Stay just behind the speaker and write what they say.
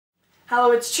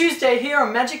Hello, it's Tuesday here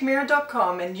on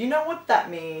MagicMirror.com, and you know what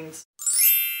that means.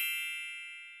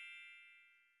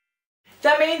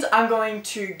 That means I'm going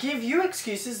to give you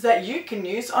excuses that you can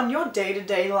use on your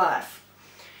day-to-day life.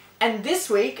 And this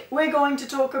week, we're going to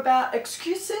talk about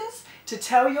excuses to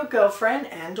tell your girlfriend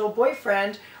and or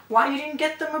boyfriend why you didn't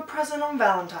get them a present on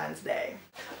Valentine's Day.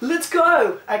 Let's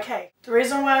go! Okay, the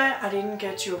reason why I didn't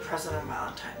get you a present on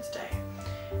Valentine's Day,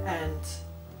 and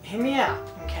hear me out,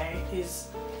 okay, is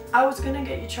I was gonna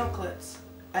get you chocolates,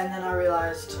 and then I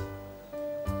realized,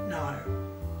 no,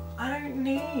 I don't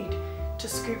need to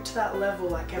scoop to that level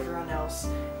like everyone else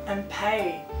and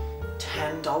pay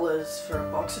 $10 for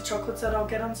a box of chocolates that I'll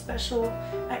get on special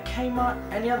at Kmart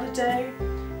any other day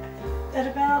at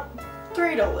about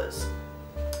 $3.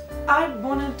 I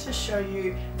wanted to show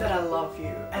you that I love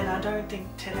you, and I don't think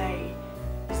today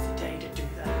is the day to do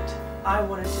that. I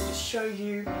wanted to just show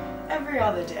you every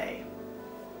other day.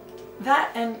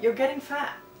 That, and you're getting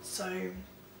fat, so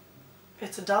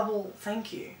it's a double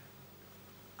thank you.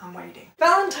 I'm waiting.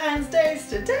 Valentine's Day's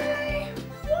today!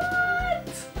 What?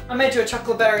 I made you a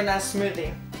chocolate berry nice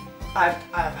smoothie. I've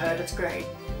heard it's great.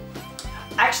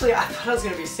 Actually, I thought I was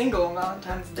going to be single on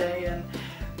Valentine's Day, and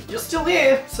you're still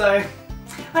here, so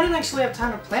I didn't actually have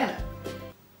time to plan it.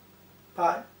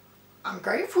 But I'm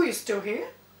grateful you're still here.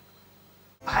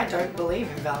 I don't believe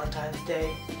in Valentine's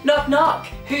Day. Knock knock!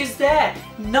 Who's there?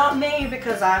 Not me,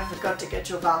 because I forgot to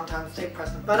get you a Valentine's Day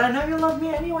present. But I know you love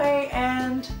me anyway,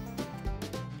 and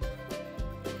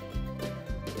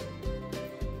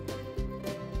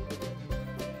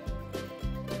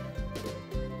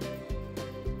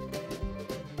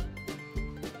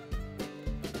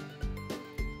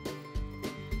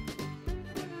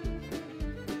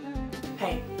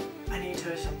hey, I need to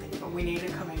tell you something, but we need to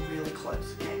come in really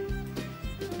close, okay?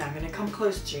 Now I'm gonna come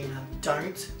close to you now.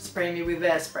 Don't spray me with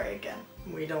hairspray again.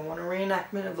 We don't want a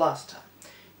reenactment of last time.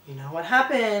 You know what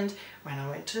happened when I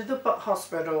went to the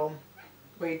hospital.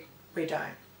 We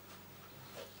don't.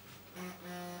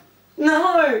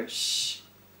 No! Shh!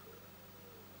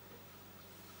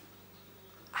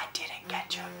 I didn't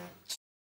get you.